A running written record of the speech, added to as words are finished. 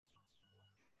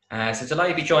So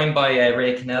delighted to be joined by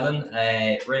Ray Connellan.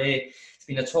 Ray, it's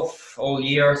been a tough all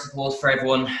year, I suppose, for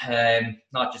everyone,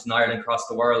 not just in Ireland, across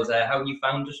the world. How have you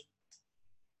found it?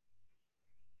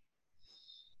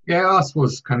 Yeah, I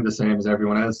suppose kind of the same as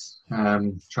everyone else.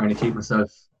 Trying to keep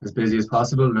myself as busy as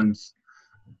possible, and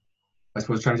I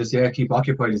suppose trying to just keep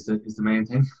occupied is the main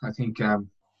thing. I think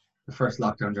the first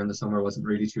lockdown during the summer wasn't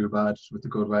really too bad with the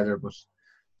good weather, but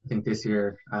I think this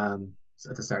year,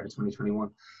 at the start of 2021,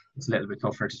 it's a little bit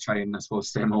tougher to try and I suppose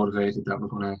stay motivated that we're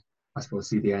gonna I suppose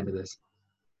see the end of this.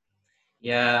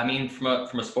 Yeah, I mean,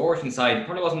 from a sporting side, it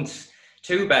probably wasn't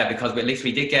too bad because at least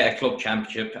we did get a club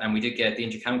championship and we did get the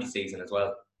inter-county season as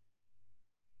well.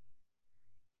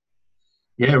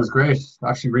 Yeah, it was great. I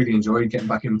actually really enjoyed getting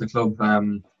back into the club.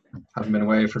 Having been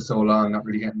away for so long, not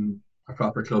really getting a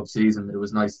proper club season. It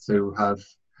was nice to have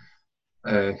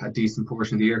a decent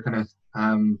portion of the year kind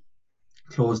of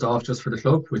closed off just for the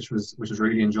club, which was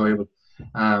really enjoyable.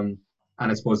 Um,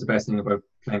 and I suppose the best thing about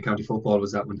playing county football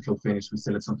was that when the club finished, we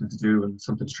still had something to do and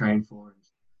something to train for. And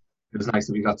it was nice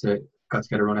that we got to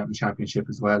get a run out in the championship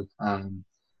as well.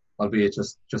 Albeit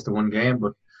just the one game,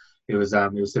 but it was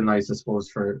still nice, I suppose,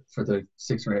 for the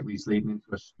 6 or 8 weeks leading into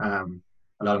it.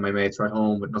 A lot of my mates were at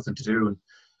home with nothing to do, and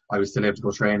I was still able to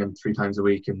go training 3 times a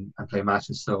week and play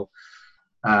matches. So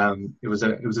it was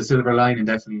a silver lining,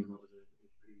 definitely. It was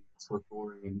sort of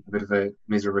boring and a bit of a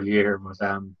miserable year, but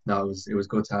no, it was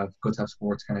good to have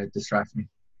sports kind of distract me.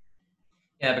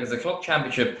 Yeah, because the club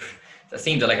championship, it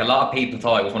seemed like a lot of people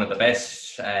thought it was one of the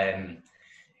best in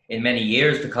many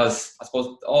years because I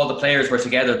suppose all the players were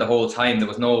together the whole time. There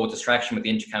was no distraction with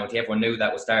the inter-county. Everyone knew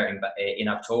that was starting in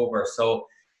October. So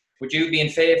would you be in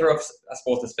favour of, I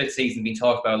suppose, the split season being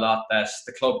talked about a lot, that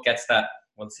the club gets that,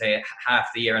 we'll say, half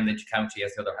the year and the inter-county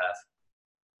as the other half?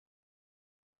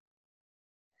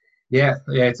 Yeah,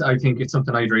 yeah. I think it's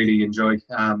something I'd really enjoy.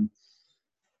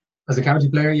 As a county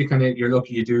player, you're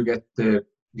lucky you do get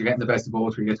you're getting the best of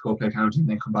both. Where you get to go play county and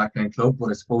then come back playing club. But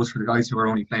I suppose for the guys who are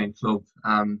only playing club,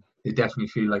 they definitely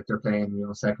feel like they're playing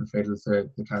second fiddle to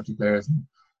the county players.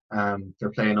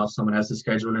 They're playing off someone else's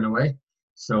schedule in a way.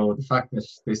 So the fact that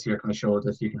this year kind of showed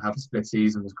that you can have a split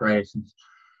season was great. And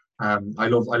I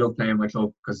love playing my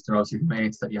club because they're obviously the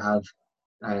mates that you have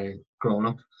growing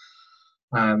up.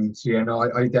 So yeah, no,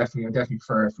 I definitely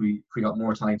prefer if we got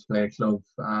more time to play a club.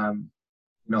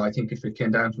 I think if it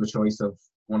came down to a choice of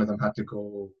one of them had to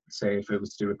go, say if it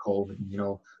was to do with COVID, and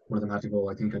one of them had to go,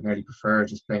 I think I'd nearly prefer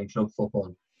just playing club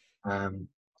football. Um,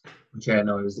 but yeah,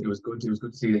 no, it was good. It was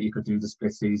good to see that you could do the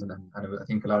split season, and I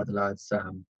think a lot of the lads,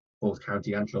 both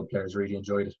county and club players, really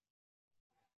enjoyed it.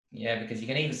 Yeah, because you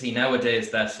can even see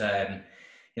nowadays that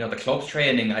the club's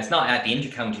training. It's not at the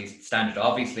inter-county standard,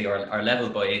 obviously, or level,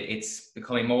 but it's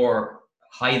becoming more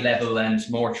high level and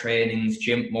more trainings,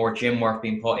 more gym work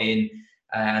being put in,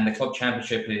 and the club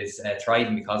championship is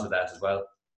thriving because of that as well.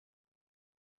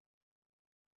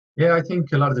 Yeah, I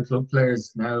think a lot of the club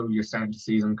players now you're starting to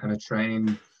see them kind of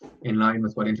train in line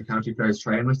with what intercounty players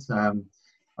train with.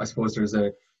 I suppose there's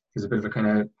a bit of a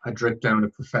kind of a drip down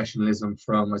of professionalism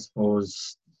from I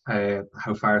suppose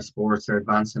how far sports are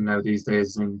advancing now these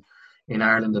days in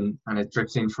Ireland, and it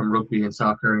drips in from rugby and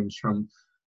soccer and from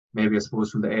maybe I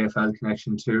suppose from the AFL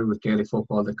connection too with Gaelic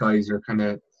football. That guys are kind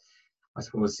of I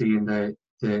suppose seeing the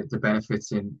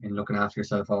benefits in looking after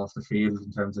yourself off the field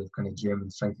in terms of kind of gym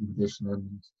and strength and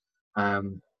conditioning.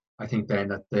 I think then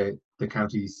that the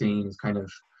county scene is kind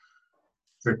of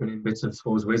dripping in bits of, I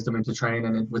suppose, wisdom into training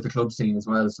and with the club scene as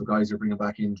well. So guys are bringing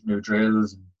back in new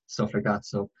drills and stuff like that.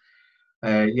 So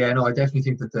yeah, no, I definitely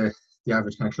think that the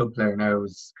average kind of club player now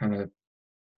is kind of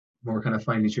more kind of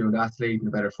finely tuned athlete and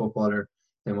a better footballer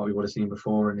than what we would have seen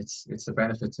before. And it's a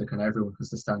benefit to kind of everyone because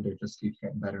the standard just keeps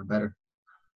getting better and better.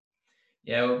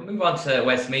 Yeah, we'll move on to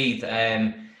Westmeath.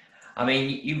 I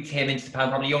mean, you came into the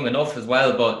pound probably young enough as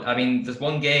well, but I mean, there's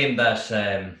one game that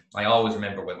I always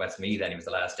remember with Westmeath, and it was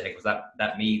the last day. It was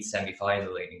that Meath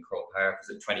semi-final in Croke Park. Was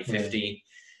it Yeah.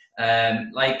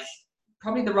 2015? Like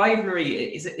probably the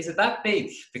rivalry is it that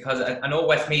big? Because I know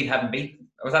Westmeath haven't beat.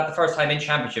 Was that the first time in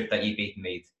Championship that you beat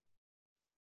Meath?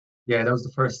 Yeah, that was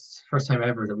the first time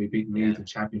ever that we beat Yeah. Meath in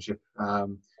championship. I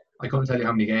couldn't tell you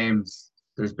how many games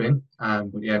there's been,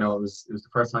 but yeah, no, it was the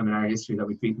first time in our history that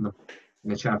we've beaten them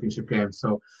in a championship game.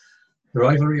 So the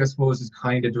rivalry, I suppose, has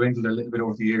kind of dwindled a little bit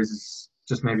over the years. It's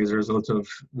just maybe as a result of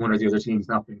one or the other teams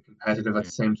not being competitive at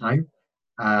the same time.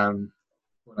 Um,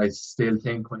 but I still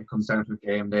think when it comes down to a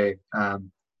game day,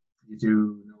 you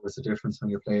do notice a difference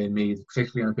when you're playing Meath,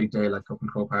 particularly on a big day like up in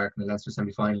Croke Park in the Leinster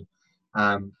semi-final.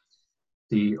 Um,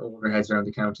 the older heads around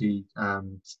the county,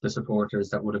 the supporters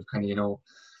that would have kind of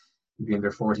maybe in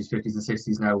their 40s, 50s, and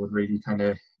 60s now would really kind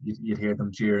of you'd hear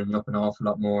them jeering up an awful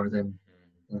lot more than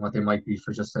what they might be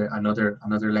for just another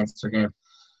Leinster game.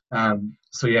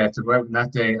 So yeah, to go out on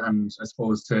that day and I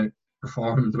suppose to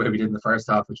perform the way we did in the first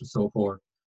half, which was so poor,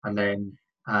 and then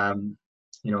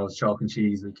you know, it was chalk and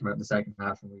cheese. We came out in the second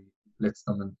half and we blitzed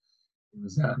them, and it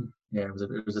was yeah,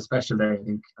 it was a special day.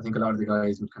 I think a lot of the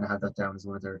guys would kind of have that down as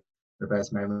one of their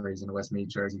best memories in a Westmeath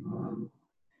jersey.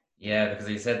 Yeah, because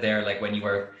you said there, like when you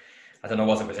were, I don't know,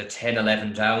 was it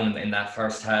 10-11 down in that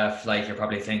first half? Like you're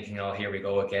probably thinking, oh, here we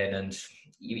go again, and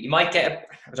you might get,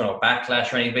 I don't know,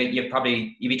 backlash or anything. But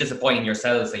you'd be disappointing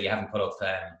yourselves that you haven't put up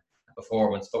a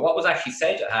performance. But what was actually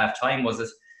said at half time was it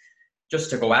just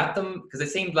to go at them, because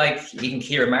it seemed like even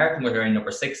Kieran Martin was wearing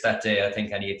number 6 that day, I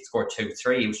think, and he had scored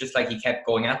 2-3. It was just like he kept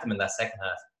going at them in that second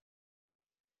half.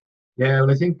 Yeah,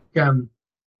 well, I think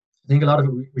a lot of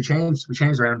it we changed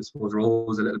around, I suppose,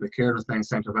 roles a little bit. Kieran was playing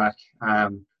centre back,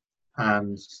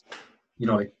 and you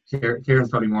know, like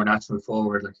Kieran's probably more natural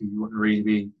forward. Like he wouldn't really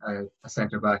be a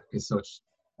centre back as such.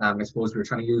 I suppose we were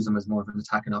trying to use him as more of an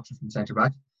attacking option from centre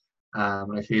back,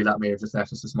 and I feel that may have just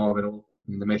left us a small bit open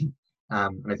in the middle.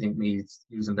 And I think Meath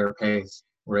using their pace,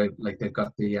 where like they've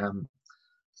got the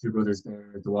two brothers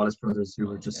there, the Wallace brothers, who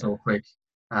were just so quick.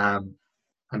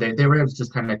 And they were able to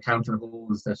just kind of counter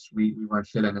holes that we weren't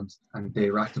filling, and they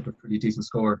racked up a pretty decent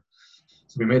score.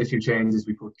 So we made a few changes.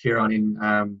 We put Kieran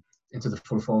in into the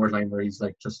full forward line, where he's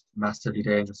like just massively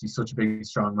dangerous. He's such a big,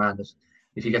 strong man that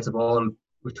if he gets a ball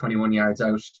with 21 yards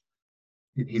out,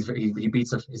 he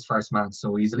beats his first man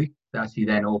so easily that he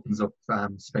then opens up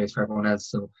space for everyone else.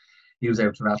 So he was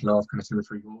able to rattle off kind of 2 or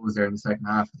 3 goals there in the second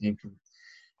half, I think.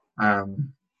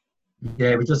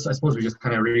 Yeah, I suppose we just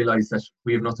kind of realised that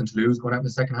we have nothing to lose going out in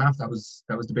the second half. That was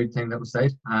the big thing that was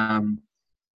said.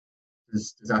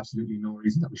 There's absolutely no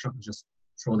reason that we shouldn't just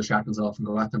throw the shackles off and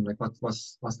go at them. Like,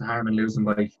 what's the harm in losing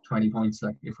by 20 points?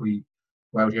 Like, if we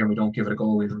go out here and we don't give it a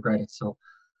go, we'll regret it. So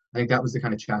I think that was the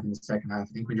kind of chat in the second half.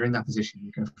 I think when you're in that position,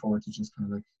 you can afford to just kind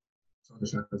of like throw the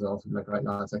shackles off and be like, right,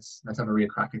 lads, let's have a real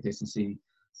crack at this and see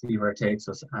where it takes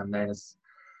us. And then I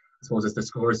suppose as the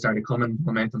scores started coming,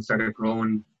 momentum started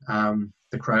growing,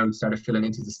 the crowd started filling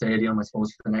into the stadium, I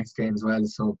suppose, for the next game as well.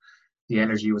 So the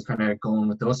energy was kind of going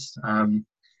with us. And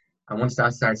once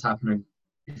that starts happening,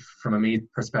 from a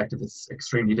Meath perspective, it's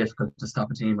extremely difficult to stop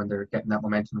a team when they're getting that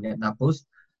momentum and getting that buzz.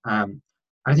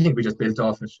 I think we just built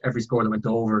off it. Every score that went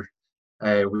over,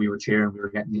 we were cheering, we were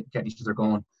getting each other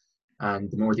going. And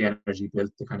the more the energy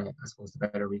built, the kind of, I suppose, the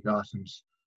better we got. And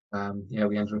yeah,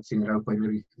 we ended up seeing it out by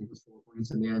maybe, I think it was 4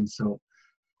 points in the end. So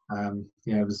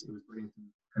yeah, it was brilliant.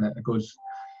 Kind of a good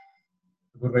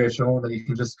way of showing that you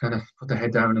can just kind of put the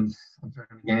head down and turn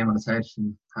the game on its head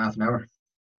in half an hour.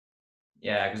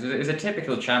 Yeah, because it's a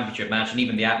typical championship match, and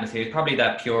even the atmosphere is probably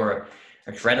that pure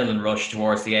adrenaline rush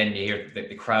towards the end. You hear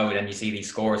the crowd, and you see these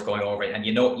scores going over it, and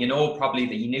you know probably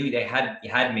that you knew you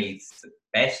had Meath's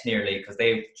best nearly, because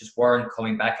they just weren't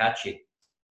coming back at you.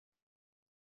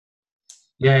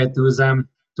 Yeah, there was 1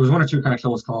 or 2 kind of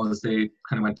close calls. They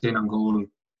kind of went in on goal,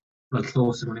 well,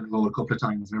 close to winning goal a couple of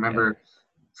times. I remember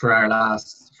for our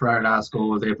last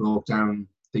goal, they broke down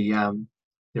they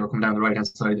were coming down the right hand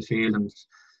side of the field, and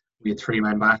we had 3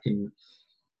 men back, and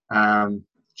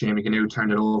Jamie Gnu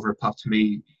turned it over, popped to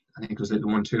me. I think it was the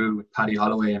 1-2 with Paddy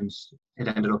Holloway, and it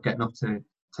ended up getting up to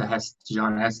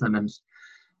John Heslin,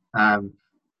 and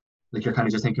like you're kind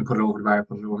of just thinking, put it over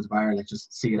the bar, like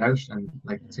just see it out. And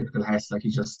like typical Hess, like he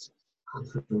just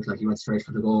like he went straight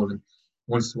for the goal. And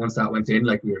once that went in,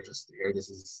 like we were just here.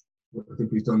 I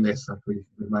think we've done this. Like we've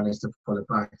managed to pull it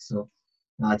back. So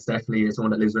it's one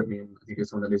that lives with me, and I think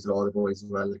it's one that lives with all the boys as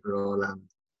well. Like we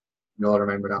all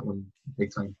remember that one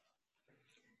big time.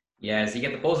 Yeah, so you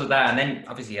get the buzz of that, and then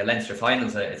obviously a Leinster final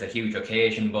is a huge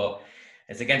occasion, but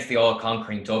it's against the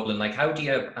all-conquering Dublin. Like, how do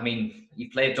you? I mean,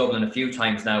 you've played Dublin a few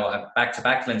times now,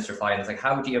 back-to-back Leinster finals. Like,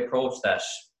 how do you approach that?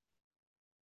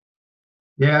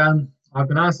 Yeah, I've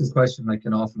been asked this question like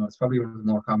an awful lot. It's probably one of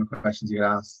the more common questions you get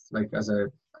asked, like as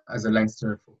a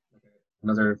Leinster,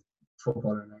 another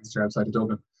footballer in Leinster outside of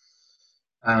Dublin.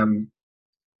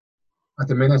 At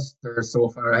the minute, they're so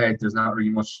far ahead. There's not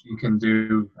really much you can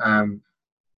do.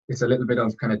 It's a little bit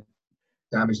of kind of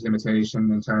damage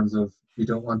limitation in terms of you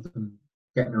don't want them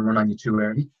getting a run on you too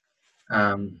early,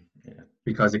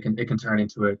 because it can turn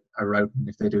into a rout, and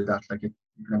if they do that, like you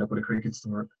can end up with a cricket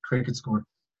score.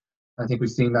 I think we've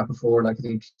seen that before. Like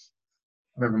I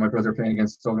remember my brother playing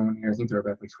against Dublin one year. I think they were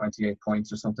about like 28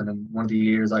 points or something, and one of the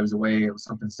years I was away, it was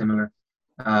something similar.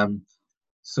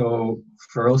 So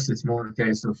for us, it's more a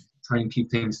case of trying to keep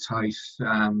things tight.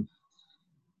 Don't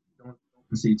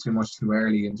concede too much too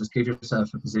early, and just give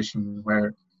yourself a position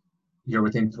where you're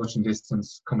within touching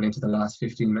distance coming into the last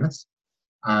 15 minutes.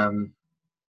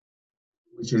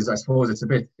 Which is, I suppose, it's a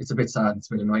bit sad.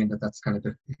 It's a bit annoying that that's kind of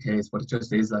the case, but it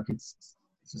just is like it's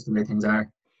just the way things are.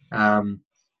 And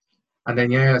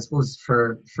then I suppose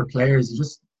for players,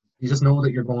 you just know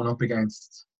that you're going up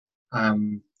against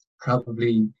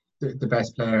probably the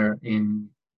best player in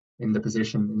the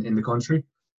position in the country.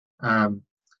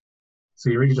 So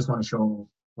you really just want to show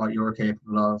what you're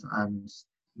capable of, and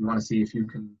you want to see if you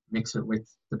can mix it with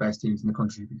the best teams in the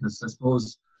country. Because I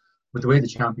suppose with the way the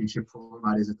championship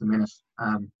format is at the minute,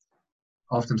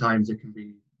 oftentimes it can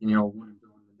be, one and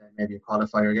done and then maybe a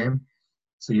qualifier game.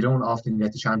 So you don't often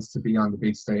get the chance to be on the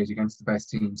big stage against the best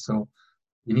team. So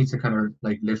you need to kind of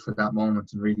like live for that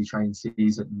moment and really try and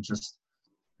seize it and just,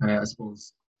 I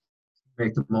suppose,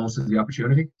 make the most of the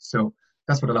opportunity. So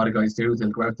that's what a lot of guys do. They'll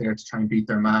go out there to try and beat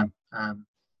their man,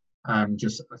 and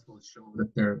just, I suppose, show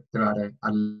that they're at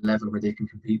a level where they can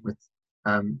compete with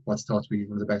what's thought to be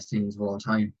one of the best teams of all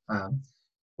time.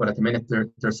 But at the minute,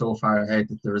 they're so far ahead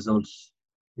that the result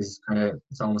is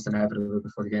it's almost inevitable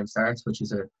before the game starts, which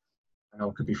is I know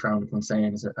it could be frowned upon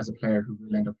saying as a player who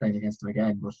will end up playing against them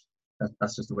again, but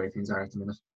that's just the way things are at the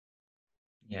minute.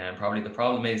 Yeah, and probably the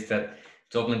problem is that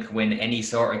Dublin can win any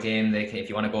sort of game. If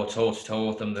you want to go toe to toe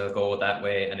with them, they'll go that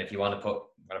way. And if you want to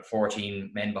put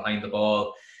 14 men behind the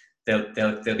ball,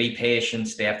 they'll be patient.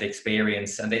 They have the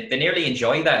experience, and they nearly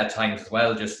enjoy that at times as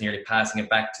well. Just nearly passing it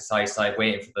back to side,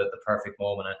 waiting for the perfect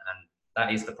moment, and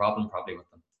that is the problem probably with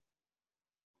them.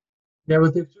 Yeah,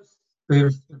 but they've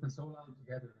been so long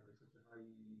together.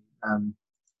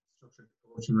 Structured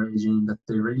coaching regime that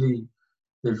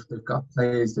they've got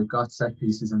plays, they've got set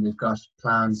pieces, and they've got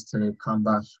plans to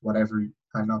combat whatever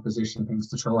kind of opposition things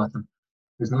to throw at them.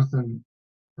 There's nothing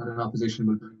that an opposition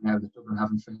will bring now that Dublin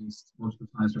haven't faced multiple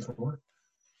times before.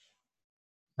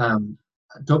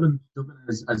 Dublin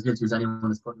is as guilty as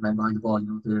anyone is putting men behind the ball,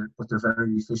 but they're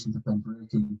very efficient at them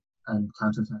breaking and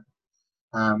counter-attack.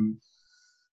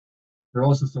 They're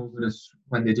also so good at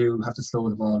when they do have to slow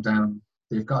the ball down.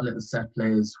 They've got little set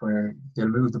plays where they'll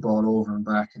move the ball over and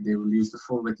back, and they will use the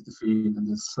full width of the field, and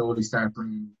they'll slowly start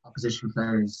bringing opposition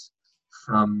players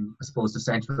from, I suppose, the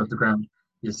centre of the ground.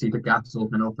 You'll see the gaps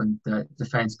opening up and the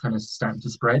defence kind of starting to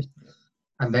spread.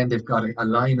 And then they've got a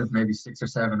line of maybe 6 or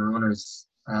 7 runners.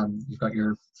 You've got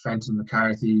your Fenton,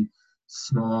 McCarthy,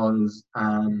 Smalls,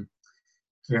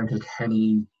 Kieran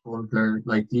Kilkenny, Butler.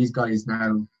 Like, these guys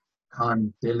now,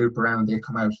 they loop around, they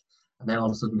come out, and then all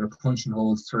of a sudden they're punching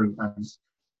holes through. And,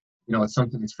 it's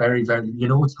something that's very, very,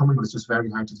 it's coming, but it's just very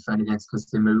hard to defend against because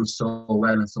they move so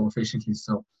well and so efficiently.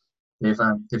 So they've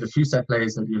a few set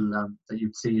plays that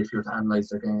you'd see if you were to analyse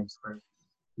their games where,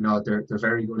 they're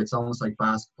very good. It's almost like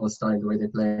basketball style, the way they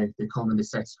play. They come and they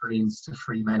set screens to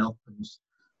free men up, and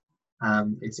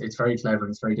it's very clever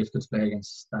and it's very difficult to play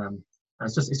against. And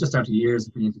it's just down to years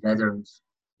of being together and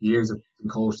years of being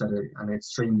coached at an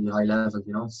extremely high level,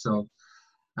 So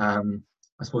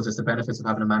I suppose it's the benefits of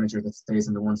having a manager that stays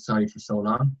on the one side for so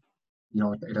long.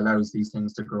 It allows these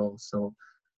things to grow. So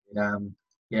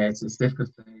it's difficult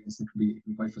to play. It can be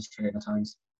quite frustrating at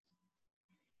times.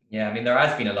 Yeah, I mean, there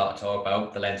has been a lot of talk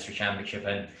about the Leinster Championship,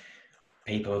 and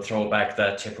people throw back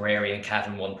that Tipperary and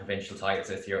Cavan won provincial titles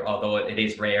this year, although it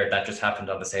is rare that just happened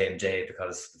on the same day,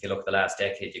 because if you look at the last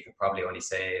decade, you could probably only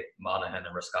say Monaghan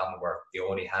and Roscommon were the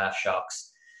only half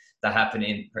shocks that happen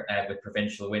with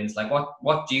provincial wins. Like,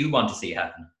 what do you want to see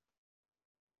happen?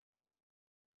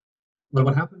 Well,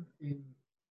 what happened in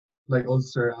like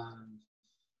Ulster and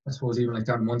I suppose even like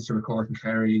down in Munster with Cork and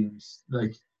Kerry, and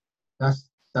like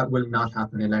that will not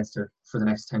happen in Leinster for the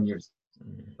next 10 years.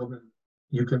 Dublin,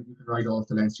 you can write off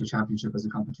the Leinster Championship as a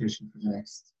competition for the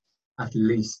next, at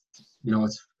least,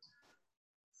 it's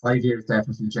 5 years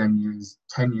definitely, 10 years,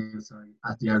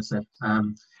 at the outset.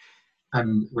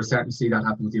 And we're starting to see that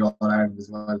happen with the All-Ireland as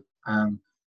well.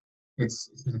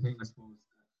 It's been a thing, I suppose.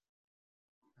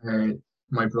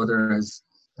 My brother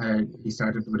he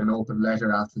started with an open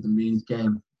letter after the Meath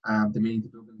game, the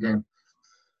Dublin game,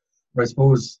 where I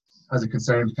suppose as a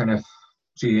concerned kind of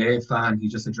GAA fan, he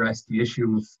just addressed the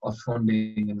issue of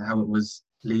funding and how it was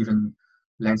leaving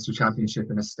Leinster Championship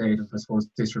in a state of, I suppose,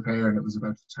 disrepair, and it was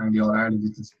about to turn the All-Ireland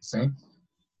into the same.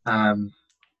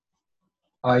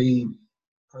 I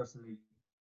personally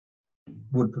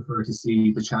would prefer to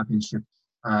see the championship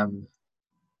turn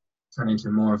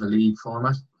into more of a league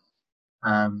format.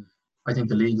 I think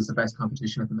the league is the best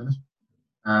competition at the minute,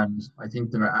 and I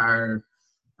think there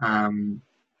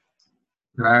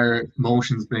are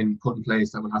motions being put in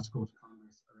place that will have to go to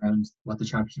Congress around what the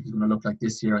championship is going to look like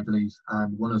this year, I believe.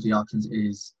 And one of the options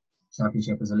is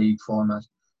championship as a league format.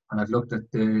 And I've looked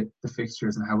at the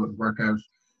fixtures and how it would work out.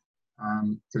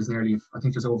 There's I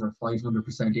think there's over a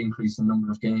 500% increase in number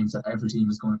of games that every team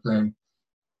is going to play,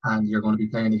 and you're going to be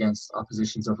playing against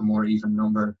oppositions of a more even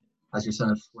number as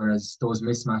yourself. Whereas those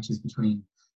mismatches between,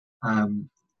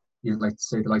 you like to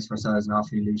say the likes of ourselves and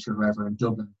Offaly, Laois, or whoever in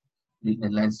Dublin meeting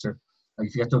in Leinster. Like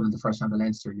if you get Dublin the first round of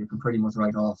Leinster, you can pretty much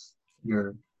write off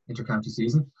your inter-county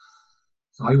season.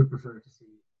 So I would prefer to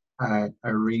see a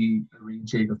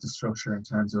rejig of the structure in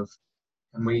terms of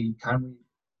can we turn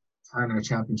our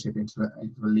championship into a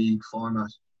league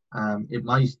format. It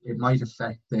might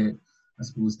affect the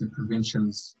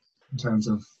provincials in terms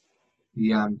of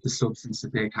the substance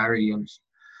that they carry,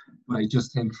 but I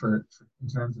just think for in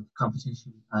terms of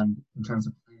competition and in terms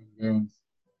of playing games,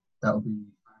 that would be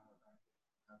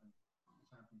having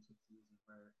a championship season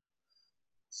where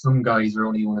some guys are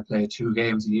only going to play 2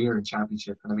 games a year in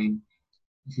championship. And I mean,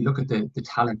 if you look at the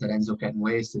talent that ends up getting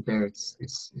wasted there,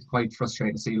 it's quite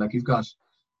frustrating to see. Like you've got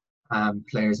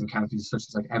players in counties such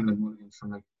as like Emlyn Mulligan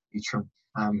from like Leitrim,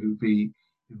 who'd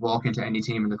walk into any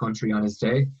team in the country on his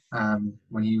day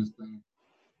when he was playing.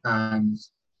 And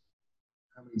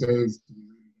how many days do we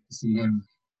really get to see him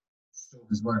show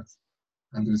his worth?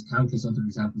 And there's countless other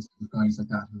examples of guys like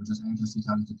that who are just endlessly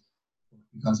talented, but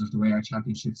because of the way our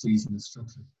championship season is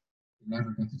structured, they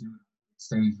never get to do it at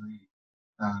stage really,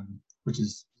 which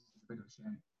is a bit of a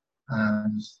shame.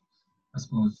 And I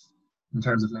suppose in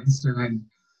terms of Leinster, then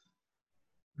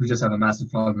we just have a massive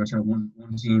problem.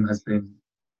 One team has been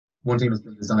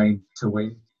designed to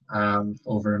win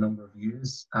over a number of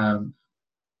years.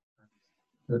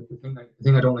 The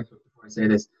thing I don't like before I say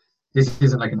this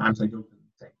isn't like an anti-Dublin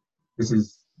thing. This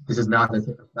is not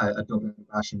a Dublin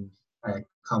bashing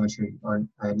commentary or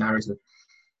narrative.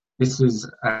 This is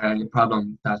a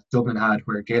problem that Dublin had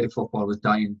where Gaelic football was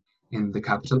dying in the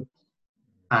capital,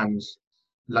 and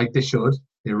like they should,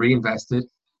 they reinvested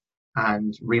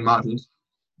and remodeled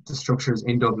the structures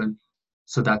in Dublin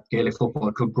so that Gaelic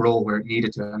football could grow where it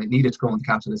needed to, and it needed to grow in the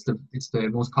capital. It's the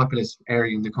most populous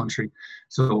area in the country.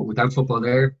 So without football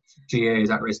there, GA is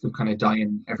at risk of kind of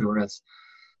dying everywhere else.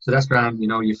 So that's grand. You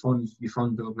know, you fund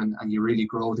Dublin and you really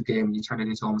grow the game and you turn it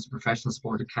into almost a professional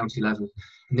sport at county level.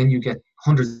 And then you get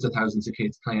hundreds of thousands of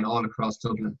kids playing all across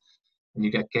Dublin, and you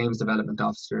get games development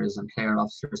officers and player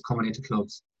officers coming into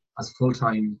clubs as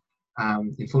full-time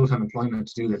employment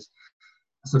to do this.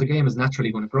 So the game is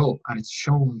naturally going to grow, and it's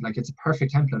shown like it's a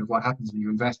perfect template of what happens when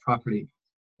you invest properly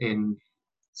in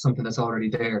something that's already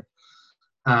there.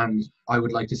 And I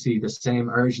would like to see the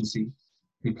same urgency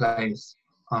be placed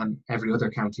on every other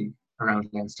county around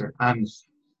Leinster and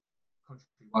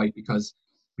countrywide, because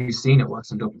we've seen it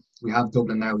works in Dublin. We have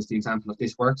Dublin now as the example of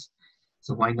this works.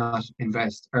 So why not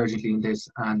invest urgently in this?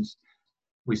 And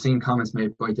we've seen comments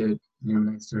made by the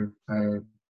Leinster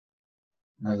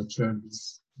chairman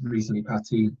recently, Pat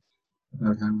T,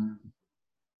 about how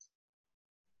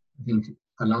I think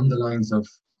along the lines of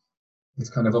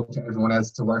it's kind of up to everyone else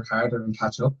to work harder and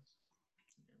catch up.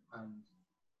 And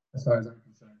as far as I'm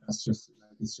concerned, that's just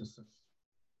like it's just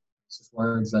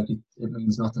words. Like it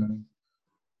means nothing. I mean,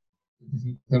 if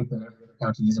you think that every other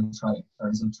county isn't trying to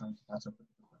catch up with it,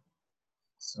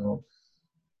 so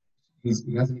he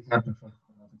has an example of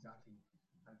exactly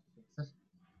how to fix it.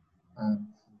 And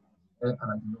I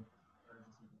look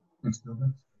into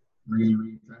Dublin,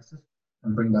 really address it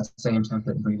and bring that same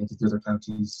template and bring it into the other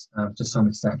counties to some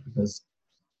extent, because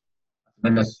at the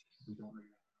minute we don't really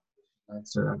have an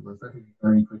answer and we're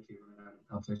very quickly running out of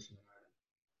competition.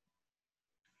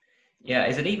 Yeah,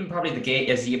 is it even probably the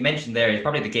game, as you mentioned there, it's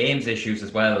probably the games issues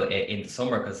as well in the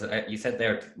summer, because you said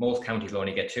there most counties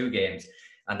only get 2 games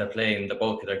and they're playing the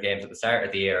bulk of their games at the start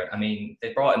of the year. I mean,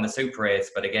 they brought in the Super 8s,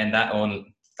 but again, that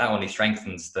only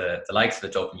strengthens the likes of the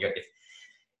Dublin.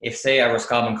 If say a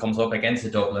Roscommon comes up against a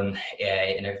Dublin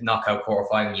in a knockout quarter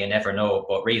final, you never know.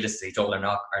 But realistically, Dublin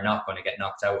are not going to get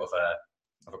knocked out of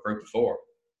a group of 4.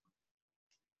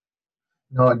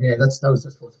 No, yeah, that was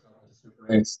just supposed to go with the Super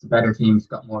 8s. The better teams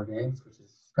got more games, which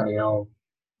is kind of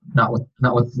not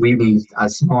what we need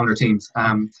as smaller teams.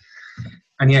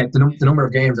 And yeah, the number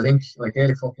of games, I think, like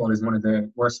Gaelic football is one of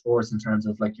the worst sports in terms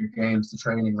of like your games to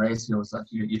training ratios. Like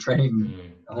you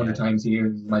train 100 times a year,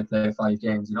 you might play 5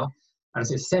 games, you know. And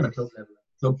it's the same at club level.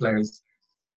 Club players,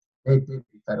 they'd be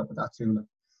fed up with that too.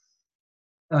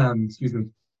 Excuse me.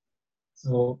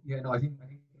 So yeah, no, I think the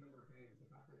number of games,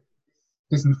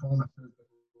 this new format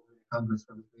Congress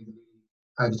for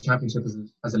the championship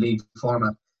as a league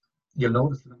format, you'll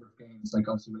notice the number of games like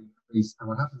obviously will increase. And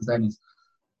what happens then is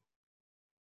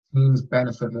teams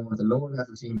benefit more. The lower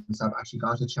level teams have actually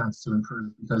got a chance to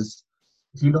improve, because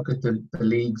if you look at the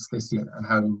leagues this year and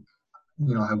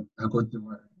how good they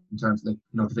were in terms of, like,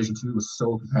 you know, Division 2 was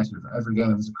so competitive. Every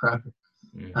game was a cracker.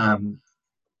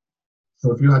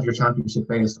 So if you have your championship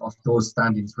based off those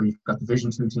standings where you've got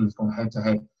Division 2 teams going head to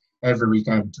head every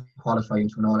weekend to qualify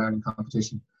into an All-Ireland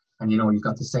competition, and, you know, you've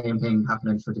got the same thing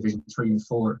happening for Division 3 and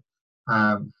 4,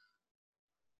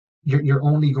 you're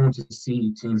only going to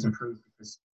see teams improve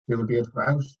because they will be able to go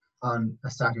out on a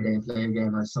Saturday and play a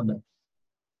game on a Sunday.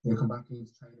 They'll come back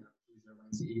into training on Tuesday or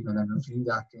Wednesday evening and review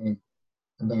that game.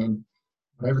 And then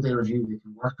whatever they review, they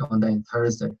can work on then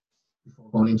Thursday before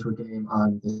going into a game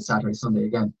on the Saturday, Sunday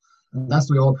again. And that's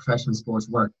the way all professional sports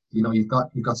work. You know, you've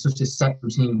got such a set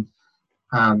routine.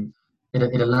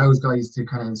 It allows guys to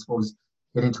kind of, I suppose,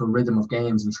 get into a rhythm of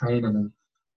games and training and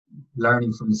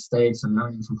learning from mistakes and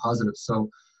learning from positives. So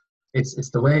it's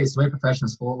the way professional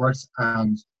sport works.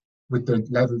 And with the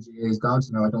level GA has gone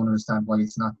to now, I don't understand why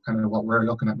it's not kind of what we're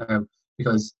looking at now.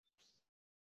 Because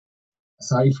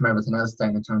aside from everything else,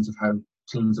 then in terms of how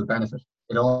teams will benefit,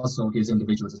 it also gives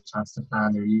individuals a chance to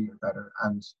plan their year better.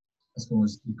 And I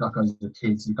suppose you've got guys with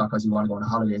kids, you've got guys who want to go on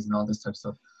holidays and all this type of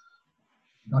stuff.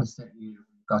 You've got a set year.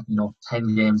 You've got, you know,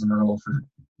 10 games in a row for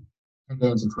 10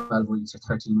 games in 12 weeks or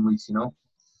 13 weeks, you know.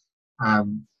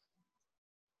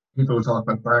 People will talk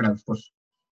about burnout, but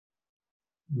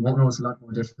you won't notice a lot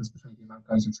more difference between the amount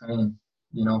guys are training,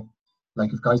 you know.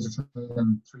 Like if guys are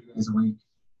training 3 days a week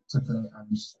to play,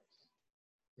 and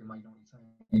they might only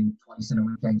train twice in a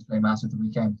weekend to play match at the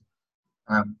weekend,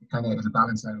 it'll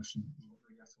balance out, and you won't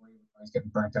really have to worry about guys getting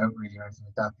burnt out really or anything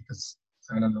like that, because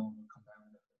training alone will come down,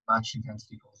 match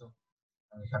intensity goes up,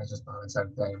 and you kind of just balance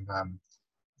out then in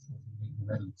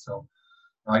the middle. So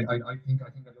I think I'd love to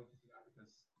see that, because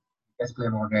you get to play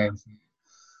more games.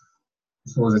 I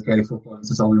suppose at Gaelic football,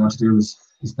 that's all we want to do is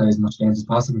play as much games as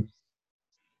possible.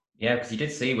 Yeah, because you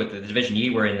did see with the division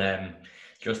you were in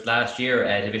just last year,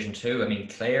 Division 2. I mean,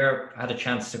 Clare had a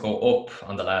chance to go up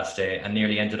on the last day and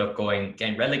nearly ended up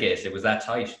getting relegated. It was that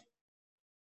tight.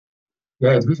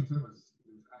 Yeah, Division 2 was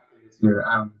actually this year.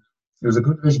 It was a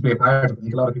good division to be a part of. I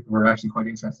think a lot of people were actually quite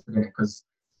interested in it, because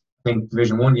I think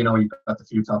Division 1, you know, you've got the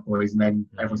few top boys, and then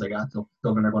everyone's like,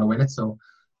 Dublin are going to win it. So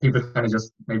people kind of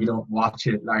just maybe don't watch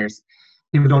it.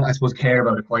 People don't, I suppose, care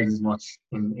about it quite as much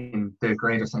in the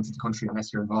greater sense of the country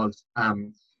unless you're involved.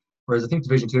 Whereas I think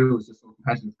Division 2 was just so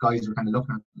competitive. Guys were kind of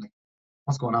looking at, like,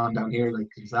 what's going on down here? Like,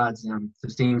 these lads,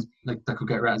 there's teams like that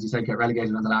could as you said, get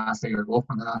relegated on the last day or go up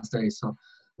on the last day. So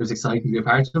it was exciting to be a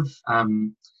part of.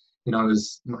 You know, it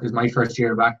was my first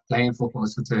year back playing football,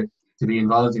 so to be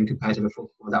involved in competitive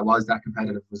football that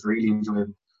competitive was really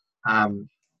enjoyable.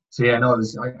 So yeah, no, I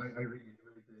really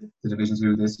enjoyed the Division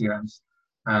 2 this year,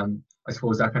 and I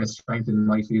suppose that kind of strengthened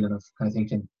my feeling of kind of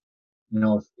thinking, you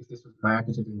know, if this was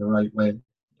marketed in the right way,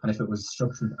 and if it was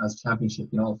structured as championship,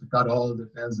 you know, if it got all the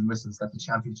bells and whistles that the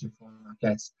championship format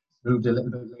gets, moved a little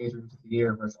bit later into the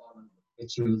year, where it's all on the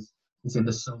pitches, it's in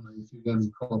the summer, a few games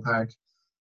in Croke Park.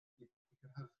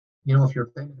 You know, if you're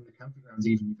playing in the county grounds,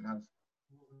 even you can have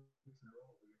your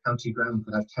county ground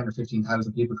could have 10 or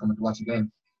 15,000 people coming to watch a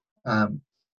game. And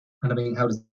I mean, how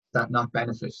does that not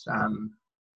benefit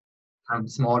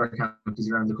smaller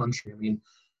counties around the country? I mean,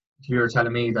 if you're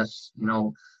telling me that, you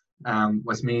know,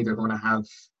 Westmeath are going to have,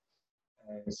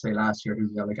 say last year,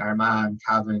 who got like Armagh,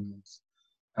 Cavan,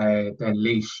 then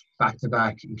Laois back to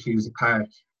back in Cusack Park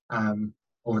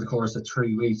over the course of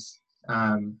 3 weeks,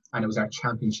 and it was our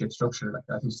championship structure. Like,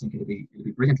 I just think it'd be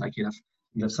brilliant. Like, you'd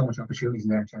have so much opportunity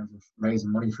there in terms of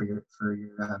raising money for your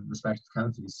respective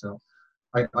counties. So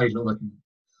I love it. And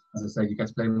as I said, you get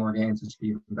to play more games, which would be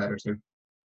even better too.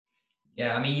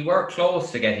 Yeah, I mean, you were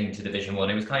close to getting to Division 1.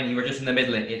 It was kind of, you were just in the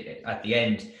middle at the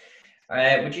end.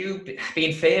 Would you be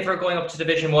in favour of going up to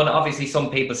Division 1? Obviously,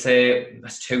 some people say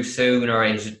that's too soon, or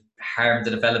it would harm the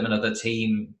development of the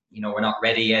team. You know, we're not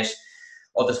ready yet.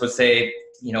 Others would say,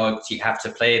 you know, you have to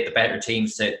play the better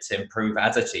teams to improve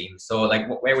as a team. So, like,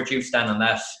 where would you stand on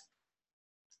that?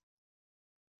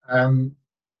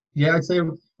 Yeah, I'd say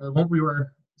we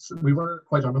were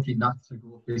quite unlucky not to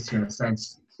go up this year in a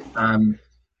sense.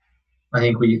 I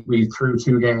think we threw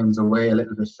 2 games away a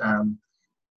little bit.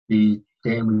 The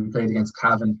game we played against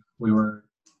Cavan, we were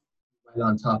well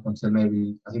on top until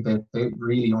maybe, I think they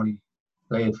really only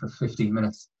played for 15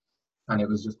 minutes, and it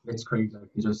was just blitzkrieg.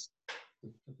 Like, they just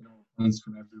picking up points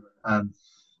from everywhere.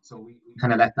 So we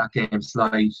kind of let that game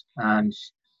slide, and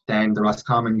then the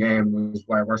Roscommon game was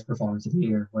our worst performance of the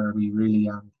year, where we really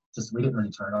we didn't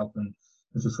really turn up, and it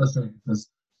was just frustrating because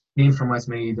being from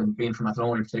Westmeath and being from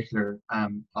Athlone in particular,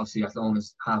 obviously Athlone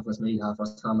is half Westmeath, half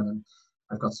Roscommon, and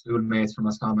I've got schoolmates from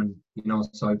Roscommon,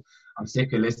 so I'm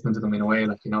sick of listening to them in a way,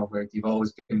 like, where you've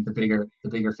always been the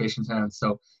bigger fish in town.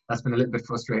 So that's been a little bit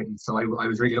frustrating. So I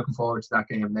was really looking forward to that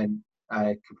game, and then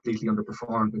completely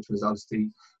underperformed, which was obviously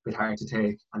a bit hard to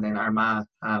take. And then Armagh,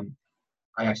 I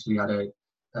actually had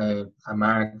a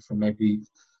mark from maybe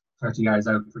 30 yards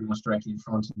out, pretty much directly in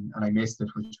front, and I missed it,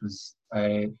 which was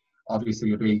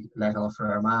obviously a big let off for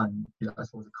Armagh. And I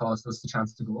suppose it caused us the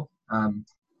chance to go up.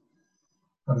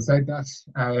 Having said that,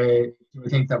 do we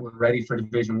think that we're ready for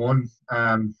Division 1?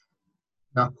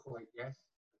 Not quite yet.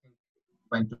 I think if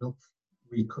we went up,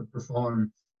 we could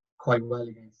perform quite well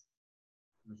against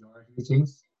the majority of the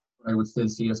teams. But I would still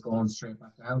see us going straight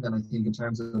back down. And I think in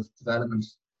terms of development,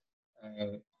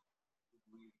 we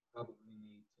probably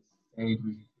need to stay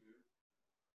really clear.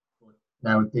 But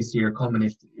now this year coming,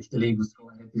 if the league was to go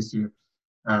ahead this year,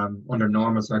 under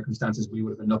normal circumstances, we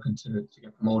would have been looking to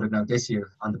get promoted now this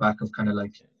year on the back of kind of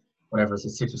like whatever, so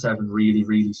 6 or 7 really,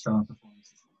 really strong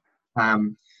performances.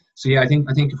 So yeah, I think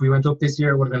if we went up this year,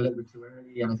 it would have been a little bit too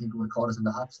early, and I think it would have caught us in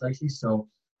the hat slightly. So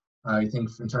I think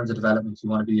in terms of development, you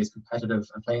want to be as competitive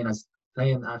and playing at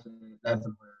a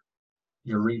level where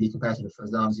you're really competitive for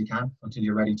as long as you can until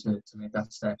you're ready to make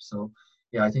that step. So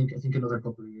yeah, I think another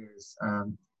couple of years, if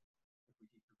we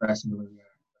keep progressing the way we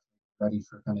are, ready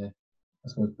for kind of, I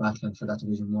suppose, battling for that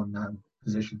Division 1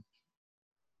 position.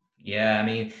 Yeah, I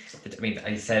mean,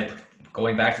 I said,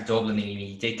 going back to Dublin,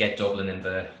 he did get Dublin in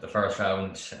the first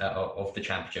round of the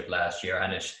championship last year,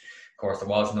 and of course, there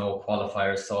was no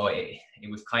qualifiers, so it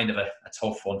was kind of a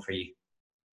tough one for you.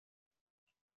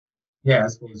 Yeah, I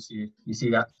suppose you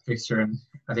see that fixture, and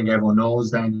I think everyone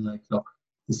knows then, like, look,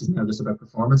 this is now just about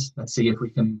performance. Let's see if we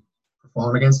can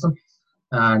perform against them.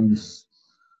 And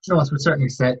to a certain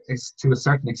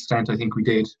extent, I think we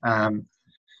did.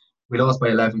 We lost by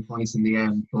 11 points in the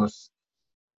end, but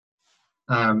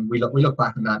we look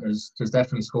back on that. There's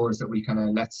definitely scores that we kind of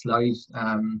let slide.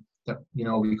 That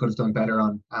we could have done better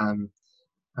on. And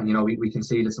we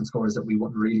conceded some scores that we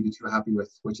wouldn't really be too happy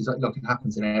with, which is, look, it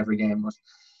happens in every game. But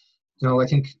I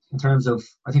think in terms of,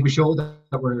 I think we showed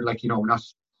that we're like, we're not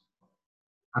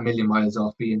a million miles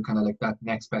off being kind of like that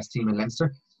next best team in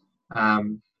Leinster.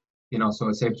 So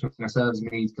I'd say between ourselves,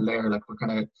 Meath, Kildare, like, we're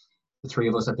kind of, the three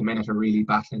of us at the minute are really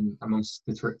battling amongst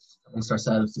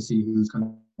ourselves to see who's kind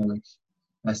of like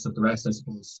best of the rest, I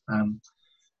suppose.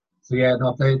 So yeah,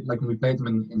 no, when we played them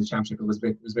in the championship, it was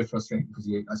a bit frustrating because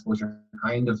I suppose you're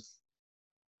kind of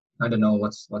know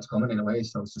what's coming in a way.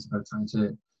 So it's just about trying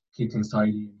to keep things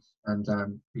tidy and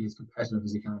be as competitive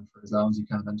as you can for as long as you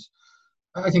can. And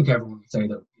I think everyone would say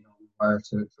that we were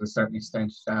to a certain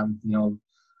extent.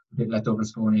 We didn't let Dublin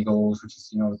score any goals, which is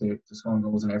they're scoring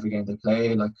goals in every game they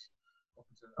play. Like,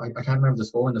 I can't remember the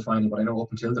score in the final, but I know up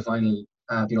until the final,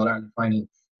 the All-Ireland final,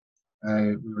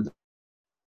 we were the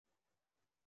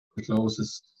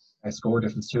closest score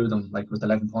difference to them, like with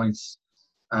 11 points.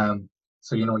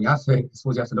 So you have to, I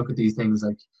suppose, you have to look at these things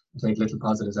like and take little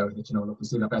positives out of it. Look, we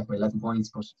still got back by 11 points,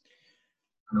 but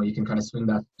you can kind of swing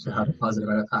that to have a positive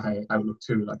outlook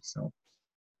too. Like, so.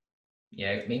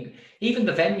 Yeah, I mean, even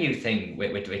the venue thing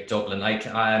with Dublin, like,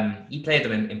 he played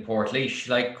them in Portlaoise.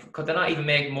 Like, could they not even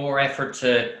make more effort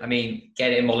to,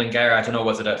 get it in Mullingar? I don't know,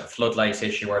 was it a floodlights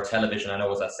issue or television? I know it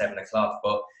was at 7 o'clock,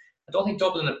 but I don't think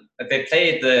Dublin, they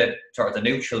played the sort of the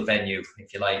neutral venue,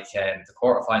 if you like, the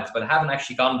quarterfinals, but haven't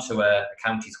actually gone to a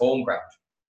county's home ground.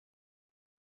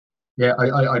 Yeah,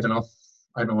 I don't know.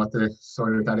 I don't know what the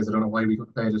story with that is. I don't know why we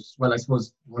couldn't play it. Well, I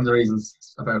suppose one of the reasons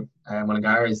about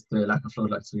Mullingar is the lack of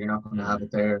floodlights, so you're not going to have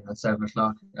it there at 7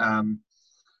 o'clock. I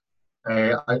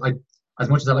as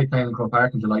much as I like playing in Croke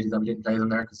Park, I'm delighted that we didn't play them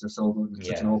there because they're so good and it's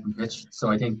such an open pitch. So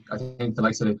I think the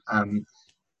likes of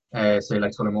say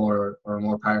like Tullamore or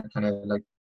Moore Park kind of like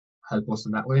help us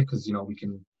in that way because we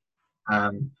can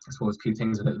I suppose keep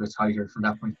things a little bit tighter from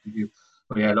that point of view.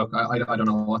 But yeah, look, I don't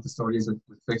know what the story is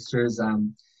with fixtures.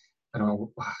 I don't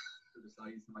know who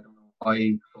decides them. I don't know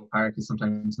why Croke Park is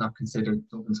sometimes not considered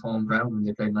Dublin's home ground when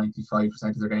they play 95%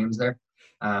 of their games there.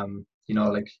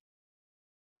 Like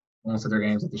most of their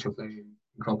games that they should play in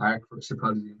Croke Park should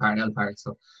probably be in Parnell Park.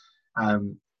 So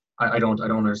I don't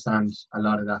understand a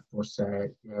lot of that. But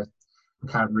yeah,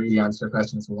 I can't really answer the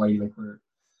question as to why we're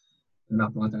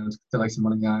not brought down to the likes of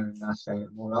Mullingar and that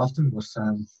more often. But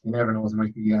you never know. It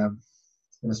might be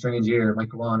in a strange year, it might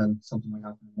go on and something might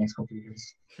happen in the next couple of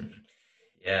years.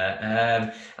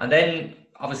 Yeah, and then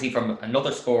obviously from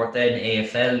another sport, then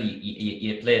AFL,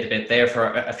 you played a bit there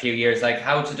for a few years. Like,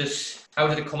 how did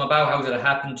it come about? How did it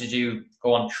happen? Did you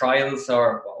go on trials,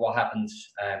 or what happened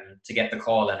to get the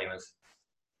call, anyways?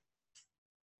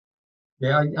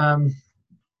 Yeah,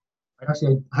 I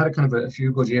had a kind of a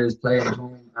few good years playing at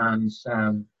home, and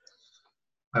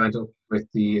I went up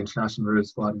with the international rules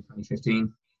squad in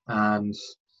 2015, and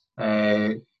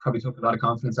probably took a lot of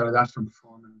confidence out of that from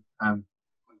performing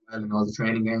quite well in all the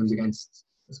training games against,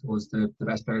 I suppose, the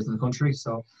best players in the country.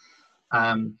 So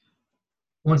um,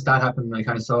 once that happened, I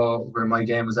kind of saw where my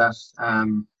game was at. I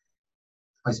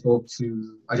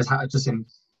just had just in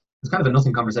it was kind of a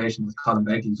nothing conversation with Colin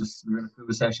Begley. Just we were in a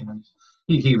food session, and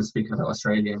he was speaking about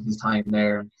Australia and his time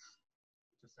there, and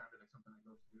it just sounded like something I'd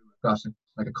love to do. I've got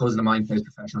like a cousin of mine plays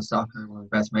professional soccer. One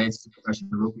of my best mates is a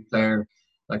professional rugby player.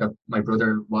 My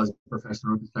brother was a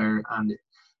professional rugby player, and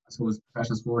I suppose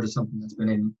professional sport is something that's been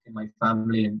in my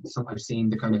family, and something I've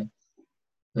seen the kind of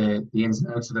the ins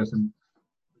and outs of it, and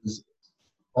it was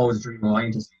always a dream of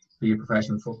mine to be a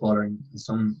professional footballer in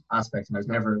some aspect, and I was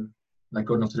never like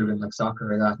good enough to do it in like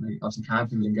soccer or that, and I obviously can't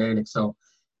do it in Gaelic, so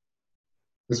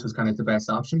this was kind of the best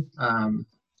option. And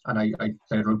I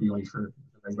played rugby only for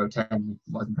about 10,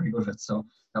 wasn't very good at it, so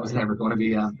that was never going to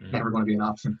be an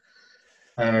option.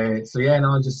 So yeah,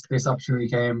 no, just this opportunity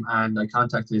came, and I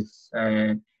contacted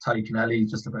Ray Connellan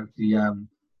just about the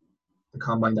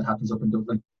combine that happens up in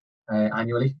Dublin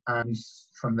annually, and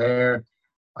from there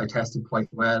I tested quite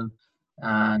well,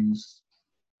 and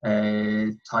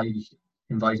Ty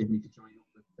invited me to join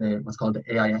up with what's called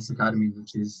the AIS Academy,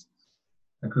 which is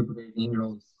a group of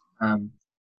 18-year-olds who are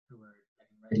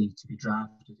getting ready to be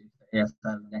drafted into the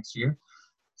AFL next year.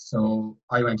 So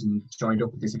I went and joined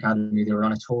up with this academy. They were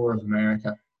on a tour of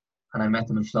America, and I met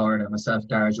them in Florida. Myself,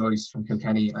 Dara Joyce from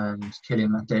Kilkenny, and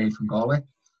Killian McDade from Galway.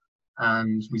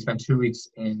 And we spent 2 weeks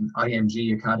in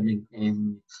IMG Academy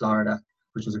in Florida,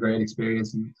 which was a great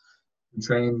experience. And we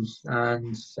trained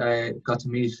and got to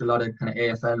meet a lot of kind of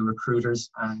AFL recruiters,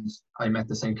 and I met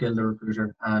the St Kilda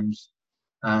recruiter. And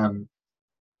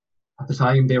at the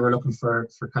time, they were looking for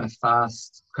kind of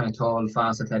fast, kind of tall,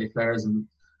 fast, athletic players, and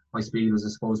my speed was, I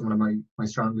suppose, one of my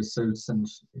strongest suits, and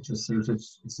it just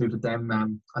suited them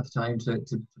at the time to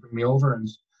bring me over. And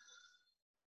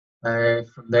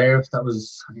from there, that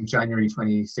was, I think, January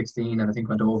 2016, and I think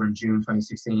went over in June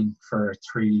 2016 for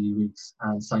 3 weeks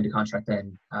and signed a contract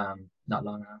then, not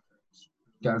long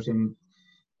after. Out in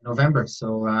November,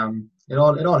 so it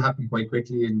all happened quite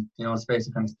quickly in a space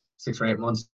of kind of 6 or 8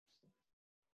 months.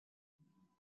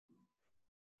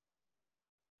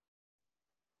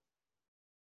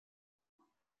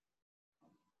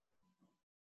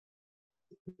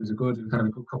 It was a good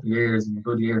couple of years, and a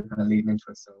good year kind of leading into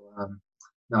it. So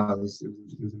no, it was an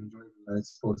enjoyable, I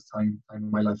suppose, time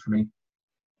in my life for me.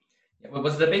 Well,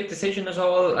 was it a big decision at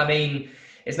all? I mean,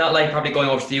 it's not like probably going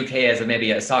over to the UK as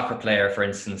maybe a soccer player, for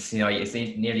instance. You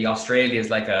see, nearly Australia is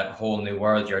like a whole new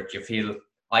world. You feel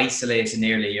isolated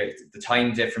nearly. The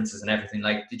time differences and everything.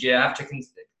 Like, did you have to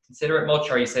consider it much,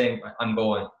 or are you saying I'm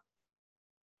going?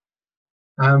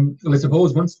 Well, I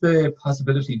suppose once the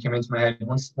possibility came into my head,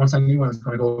 once I knew I was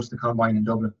going to go to the combine in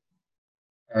Dublin,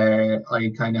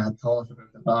 I kind of had thought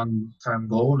about the long-term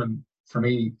goal, and for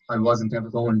me, I wasn't ever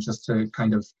going just to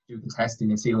kind of do the testing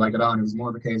and see how I got on. It was more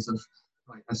of a case of,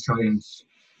 right, let's try and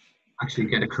actually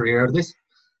get a career out of this.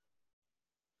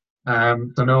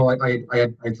 So no,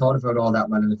 I thought about all that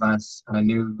well in advance, and I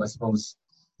knew, I suppose,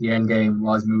 the end game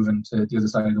was moving to the other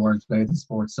side of the world to play the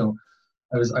sport. So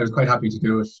I was quite happy to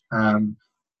do it.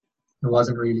 There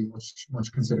wasn't really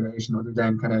much consideration other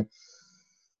than kind of,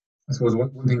 I suppose,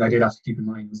 one thing I did have to keep in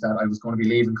mind was that I was going to be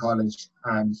leaving college,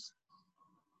 and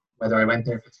whether I went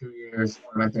there for 2 years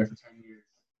or I went there for 10 years,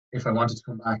 if I wanted to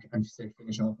come back and say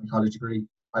finish off my college degree,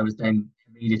 I was then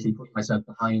immediately putting myself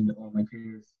behind all my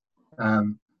peers,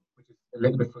 which is a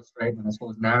little bit frustrating. And I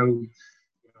suppose now,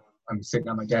 I'm sitting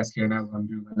at my desk here now, I'm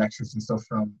doing my lectures and stuff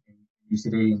from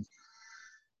UCD, and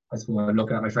I suppose I'm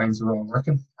looking at my friends who are all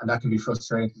working, and that can be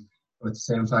frustrating. But at the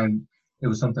same time, it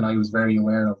was something I was very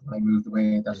aware of when I moved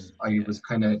away, that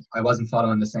I wasn't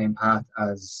following the same path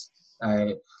as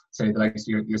say the likes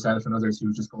of yourself and others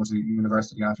who just go to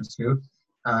university after school.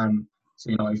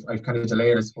 So I've kind of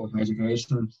delayed, I suppose, my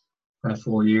education kind of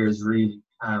 4 years really,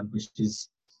 which is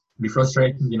can be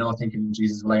frustrating, thinking,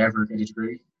 Jesus, will I ever get a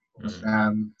degree? But,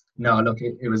 no, look,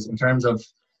 it was in terms of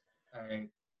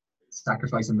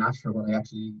sacrificing that for what I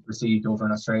actually received over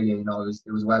in Australia.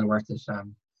 It was well worth it. I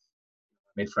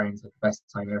made friends, like the best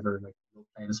time ever. Like, loved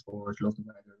playing a sport, loved the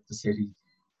weather, the city.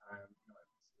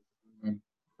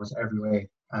 Was every way.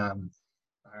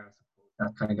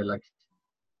 That kind of like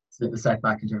a little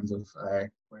setback in terms of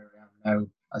where I am now,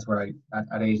 as where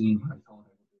at 18 when I thought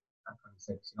I would be at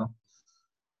 26.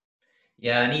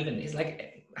 Yeah, and even it's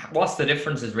like, what's the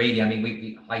differences really? I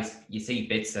mean, you see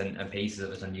bits and pieces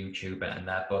of it on YouTube and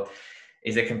that, but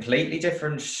Is it completely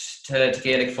different to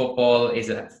Gaelic football? Is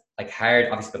it like hard?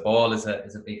 Obviously, the ball is a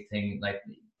big thing. Like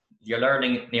you're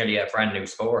learning nearly a brand new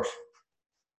sport.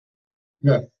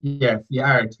 Yeah, you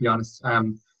are, to be honest. I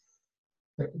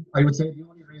would say the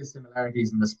only real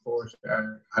similarities in the sport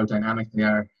are how dynamic they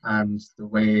are and the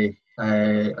way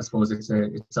I suppose it's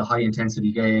a high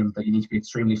intensity game that you need to be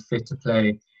extremely fit to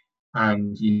play,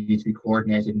 and you need to be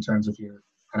coordinated in terms of your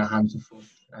kind of hand to foot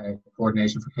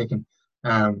coordination for kicking.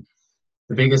 Um,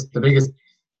 the biggest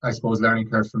I suppose learning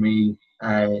curve for me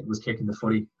was kicking the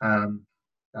footy.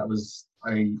 That was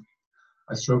I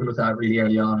struggled with that really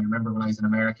early on. I remember when I was in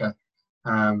America,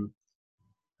 um,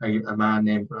 a man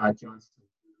named Brad Johnson,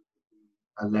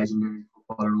 a legendary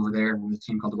footballer over there with a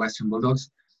team called the Western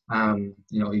Bulldogs.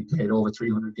 He played over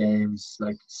 300 games,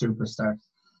 like superstar.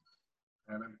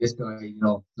 I remember this guy,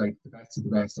 like the best of the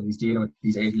best, and he's dealing with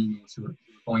these 18-year-olds who are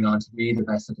going on to be the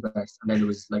best of the best. And then there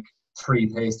was like three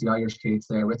pasty Irish kids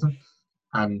there with him.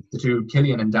 And the two,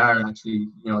 Killian and Dar, actually,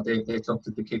 they took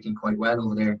to the kicking quite well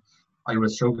over there. I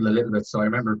would struggle a little bit. So I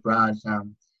remember Brad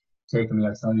taking me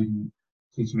outside and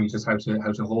teaching me just how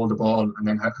to hold the ball and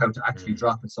then how to actually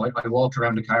drop it. So I walked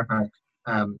around the car park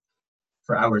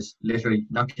for hours, literally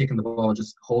not kicking the ball,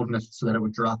 just holding it so that it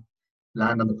would drop,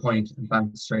 land on the point, and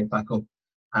bounce straight back up.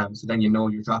 So then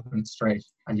you're dropping it straight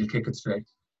and you kick it straight.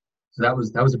 So that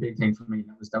was a big thing for me.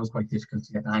 That was quite difficult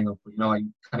to get the hang of. But I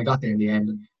kind of got there in the end,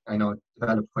 and I know I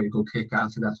developed quite a good kick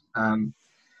after that.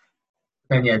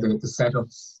 Then the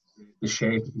setups, the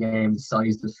shape of the game, the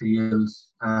size of the field.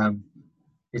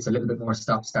 It's a little bit more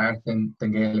stop-start than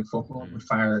Gaelic football, but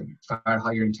far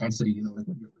higher intensity. Like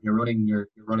when you're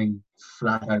running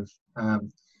flat out.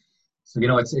 So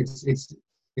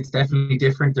it's definitely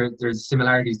different. There's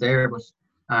similarities there, but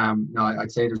no, I'd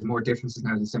say there's more differences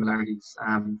now than similarities.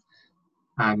 And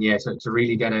to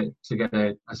really get a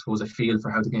I suppose a feel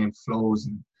for how the game flows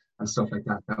and stuff like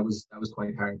that. That was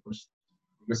quite hard, but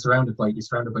you're surrounded by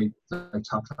like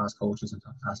top class coaches and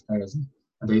top class players,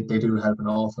 and they do help an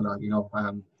awful lot.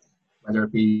 Whether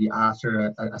it be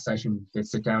after a session, they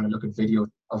sit down and look at video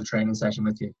of a training session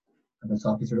with you, and they'll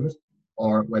talk you through it,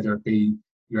 or whether it be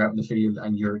you're out in the field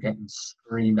and you're getting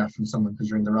screamed at from someone because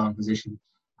you're in the wrong position,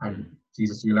 and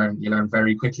Jesus, you learn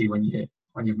very quickly when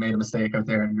you've made a mistake out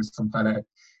there and there's some fella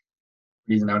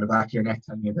breathing out the back of your neck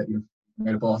telling you that you've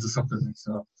made a balls or something.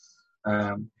 So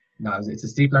no, it's a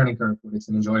steep learning curve, but it's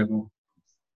an enjoyable one.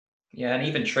 Yeah, and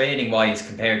even training-wise,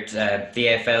 compared to the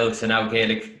AFL to now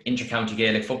inter-county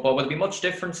Gaelic football, will there be much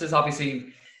differences?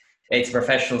 Obviously, it's a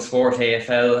professional sport,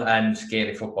 AFL, and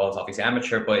Gaelic football is obviously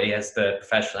amateur, but it has the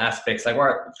professional aspects. Like,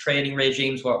 what training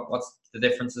regimes? What's the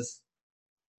differences?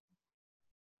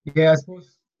 Yeah, I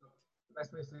suppose the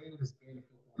best way to say it is Gaelic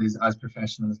football is as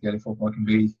professional as Gaelic football can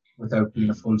be without being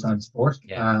a full-time sport.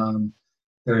 Yeah.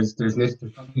 There's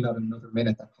probably not another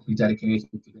minute that could be dedicated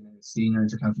to being a senior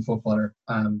inter-county footballer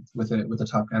with a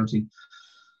top county.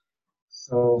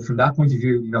 So from that point of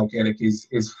view, Gaelic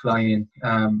is flying.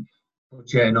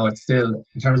 But yeah, no, it's still,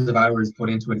 in terms of hours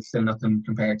put into it, it's still nothing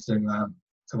compared to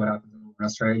what happens over in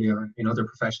Australia or in other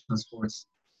professional sports.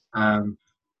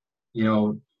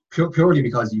 Purely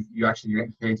because you're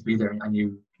getting paid to be there, and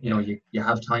you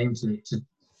have time to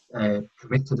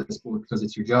commit to the sport because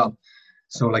it's your job.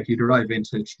 So like you might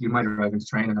arrive into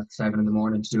training at 7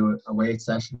 a.m. to do a weight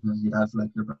session, and you'd have like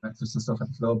your breakfast and stuff at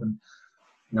the club, and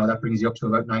that brings you up to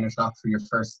about 9 o'clock for your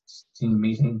first team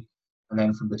meeting, and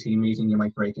then from the team meeting you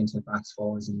might break into backs,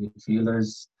 forwards, and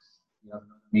midfielders. You have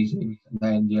another meeting, and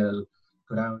then you'll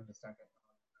go down and start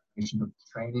getting of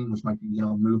training, which might be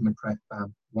movement prep,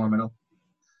 warming up,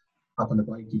 hop on the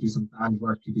bike, you do some band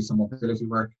work, you do some mobility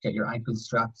work, get your ankles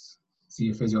strapped, see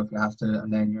a physio if you have to,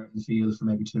 and then you're in the field for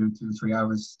maybe 2 to 3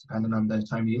 hours, depending on the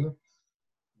time of year.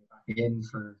 You're back in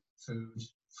for food,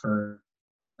 for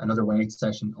another weight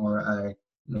session, or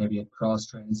maybe a cross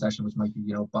training session, which might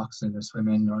be boxing or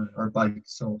swimming or bike.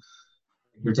 So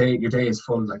your day is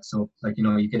full.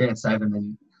 You get in at 7,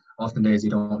 and often days you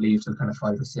don't leave till kind of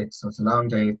 5 or 6. So it's a long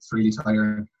day. It's really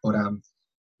tiring. But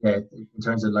in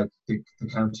terms of like the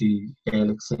county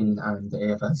Gaelic scene and the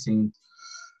AFL scene,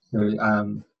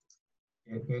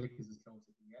 Gaelic is as close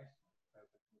as you get.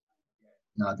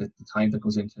 The time that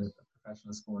goes into a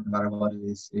professional sport, no matter what it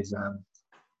is an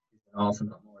awful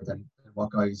lot more than what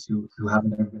guys who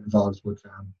haven't ever been involved would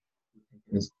think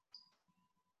it is.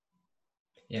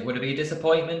 Yeah, would it be a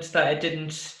disappointment that it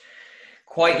didn't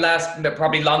quite last,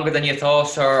 probably longer than you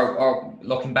thought, or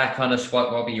looking back on it,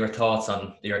 what would be your thoughts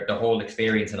on the whole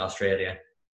experience in Australia?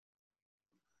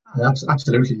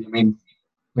 Absolutely. I mean,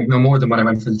 like no more than when I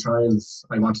went for the trials,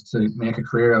 I wanted to make a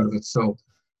career out of it. So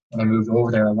when I moved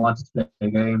over there, I wanted to play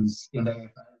games in the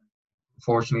AFL,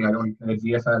 unfortunately, I only played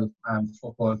VFL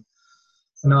football.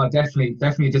 So no, definitely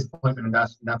a disappointment in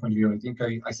that point of view. I think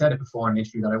I said it before in the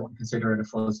interview that I wouldn't consider it a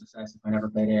full success if I never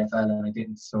played AFL, and I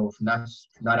didn't. So from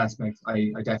that aspect,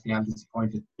 I definitely am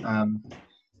disappointed.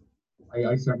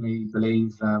 I certainly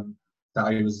believe that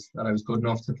I was good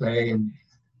enough to play, and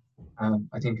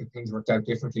I think if things worked out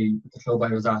differently with the club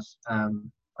I was at,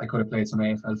 I could have played some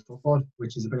AFL football,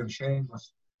 which is a bit of a shame. But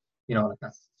like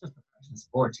that's just professional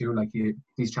sport too. Like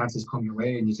these chances come your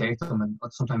way and you take them, and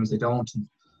but sometimes they don't. And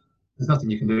there's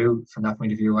nothing you can do from that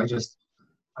point of view. I'd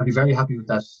be very happy with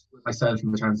that with myself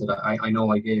in the terms that I know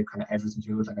I gave kind of everything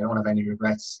to it. Like I don't have any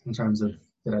regrets in terms of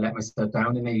did I let myself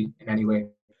down in any way.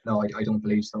 No, I don't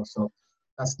believe so. So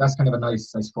that's kind of a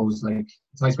nice, I suppose, like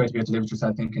it's a nice way to be able to live with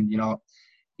yourself, thinking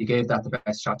you gave that the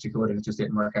best shot you could and it just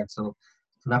didn't work out. So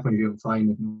from that point of view, I'm fine.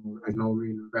 I have no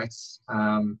real regrets.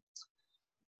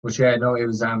 But yeah, no, it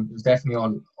was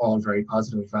definitely all very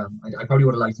positive. I probably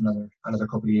would have liked another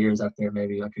couple of years out there.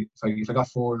 Maybe like if I got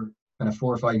 4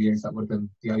 or 5 years, that would have been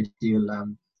the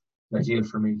ideal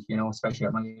for me. Especially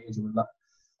at my age, I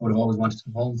would have always wanted to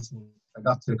come home. So if I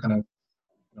got to kind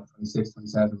of 26,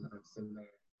 27, and I'm still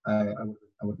there, I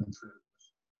would have been through.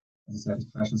 As I said, it's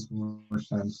professional sport,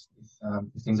 and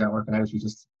if things aren't working out, you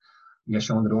get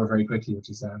shown the door very quickly, which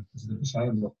is a bit of a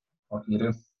shame. But what can you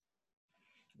do?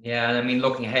 Yeah, and I mean,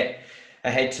 looking ahead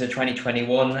to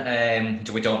 2021,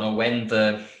 we don't know when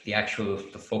the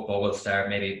football will start.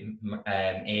 Maybe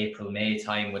April, May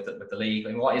time with the league. I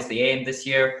mean, what is the aim this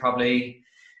year? Probably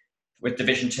with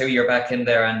Division 2, you're back in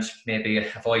there, and maybe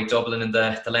avoid Dublin in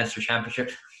the Leinster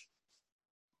Championship.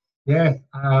 Yeah,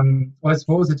 well, I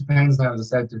suppose it depends now. As I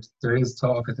said, there is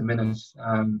talk at the minute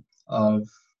of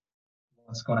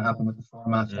what's going to happen with the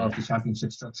format of the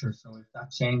championship structure. So if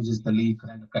that changes, the league could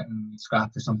end up getting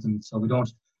scrapped or something. So we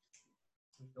don't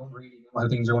really know how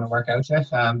things are going to work out yet.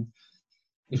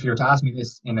 If you were to ask me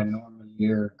this in a normal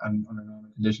year and under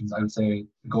normal conditions, I would say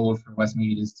the goal for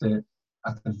Westmeath is to,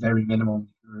 at the very minimum,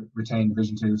 retain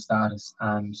Division 2 status,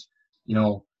 and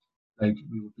like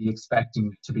we would be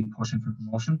expecting to be pushing for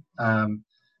promotion.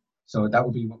 So that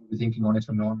would be what we'd be thinking on it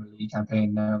from normal league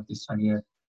campaign now this time of year.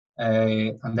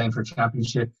 And then for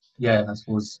championship, yeah, I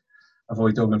suppose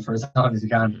avoid Dublin for as long as you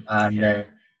can. And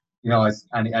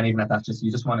and even at that,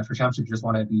 you just want to, for championship, you just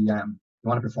want to be you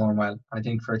want to perform well. I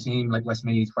think for a team like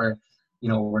Westmeath, where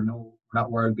we're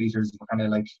not world beaters, we're kind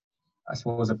of like, I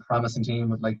suppose, a promising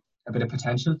team with like a bit of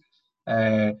potential.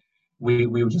 We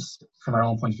would just, from our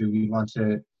own point of view, we want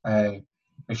to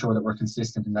make sure that we're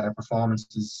consistent and that our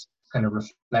performances kind of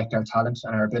reflect our talent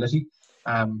and our ability.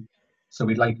 So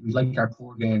we'd like our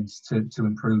poor games to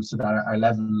improve, so that our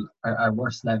level, our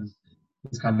worst level,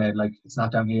 is kind of like, it's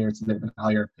not down here, it's a little bit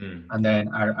higher, and then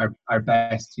our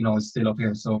best, is still up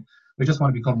here. So we just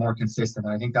want to become more consistent.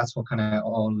 And I think that's what kind of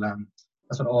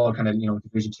all kind of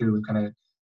Division 2 and kind of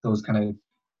those kind of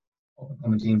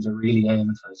upcoming teams are really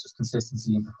aiming for. It's just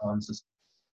consistency in performances.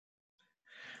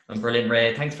 Brilliant,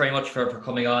 Ray. Thanks very much for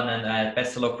coming on, and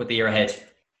best of luck with the year ahead.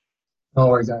 No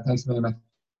worries, thanks a million, man.